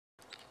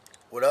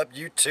What up,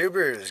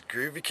 YouTubers?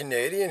 Groovy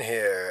Canadian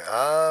here.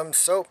 Had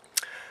some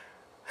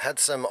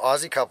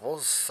Aussie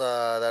couples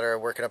that are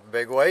working up a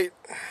big white,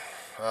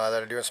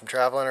 that are doing some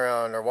traveling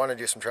around, or want to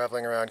do some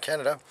traveling around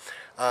Canada.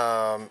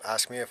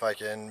 Ask me if I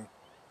can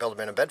build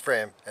them in a bed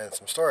frame and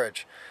some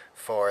storage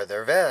for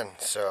their van.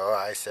 So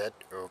I said,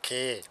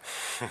 okay.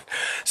 They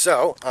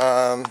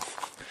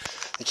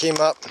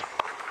came up.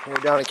 We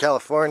were down in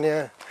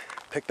California,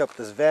 picked up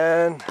this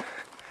van.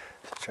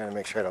 Trying to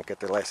make sure I don't get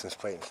their license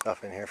plate and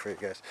stuff in here for you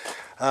guys.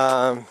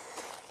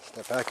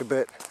 Step back a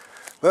bit.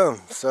 Boom.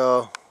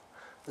 So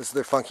this is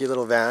their funky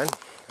little van.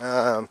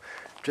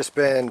 Just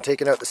been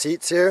taking out the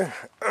seats here.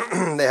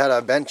 They had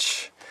a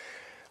bench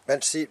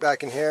seat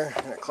back in here.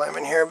 I'm gonna climb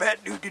in here a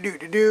bit. Kind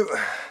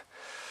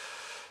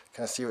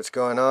of see what's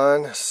going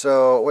on.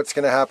 So what's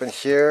going to happen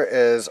here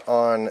is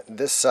on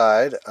this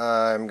side,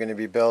 I'm going to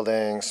be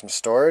building some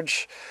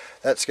storage.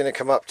 That's going to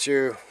come up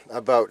to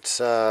about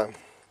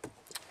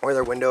where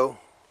their window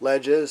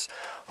ledge is,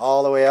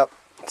 all the way up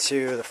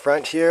to the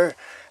front here,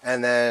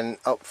 and then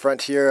up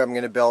front here I'm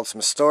going to build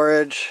some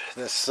storage.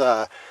 These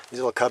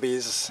little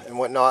cubbies and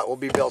whatnot will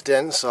be built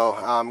in, so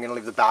I'm going to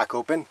leave the back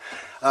open.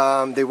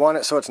 They want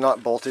it so it's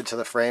not bolted to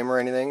the frame or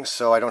anything,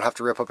 so I don't have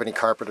to rip up any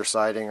carpet or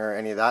siding or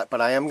any of that,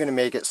 but I am going to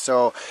make it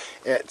so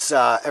it's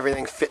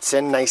everything fits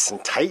in nice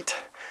and tight,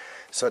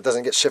 so it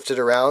doesn't get shifted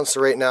around.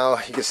 So right now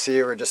you can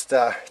see we're just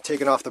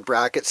taking off the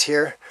brackets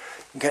here.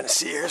 You can kind of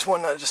see here's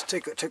one that I just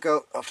took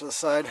out off to the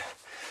side.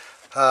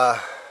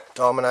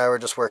 Dom and I were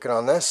just working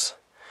on this.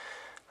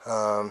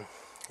 And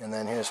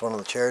then here's one of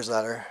the chairs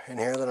that are in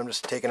here that I'm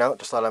just taking out.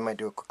 Just thought I might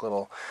do a quick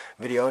little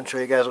video and show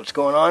you guys what's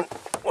going on,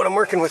 what I'm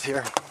working with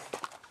here.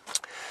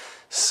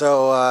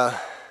 So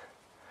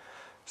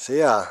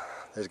yeah,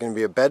 there's going to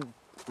be a bed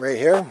right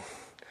here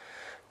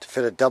to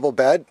fit a double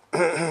bed.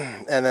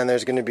 And then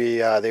there's going to be,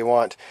 they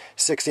want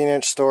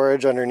 16-inch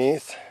storage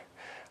underneath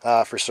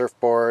for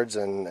surfboards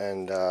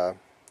and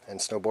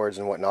snowboards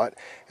and whatnot.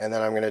 And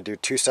then I'm going to do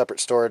two separate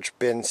storage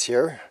bins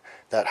here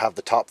that have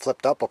the top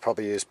flipped up. I'll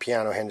probably use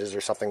piano hinges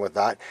or something with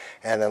that.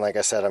 And then, like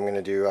I said, I'm going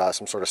to do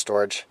some sort of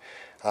storage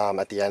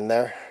at the end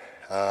there.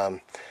 I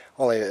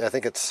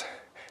think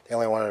they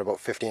only wanted about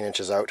 15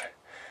 inches out.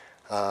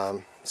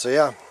 So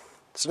yeah,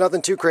 it's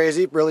nothing too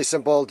crazy, really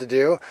simple to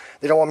do.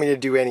 They don't want me to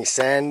do any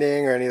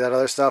sanding or any of that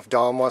other stuff.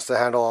 Dom wants to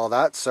handle all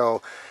that,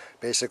 so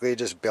basically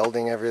just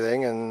building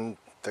everything, and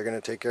they're going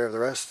to take care of the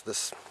rest,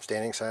 this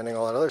staining, sanding,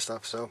 all that other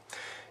stuff. So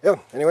yeah,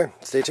 anyway,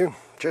 stay tuned.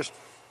 Cheers.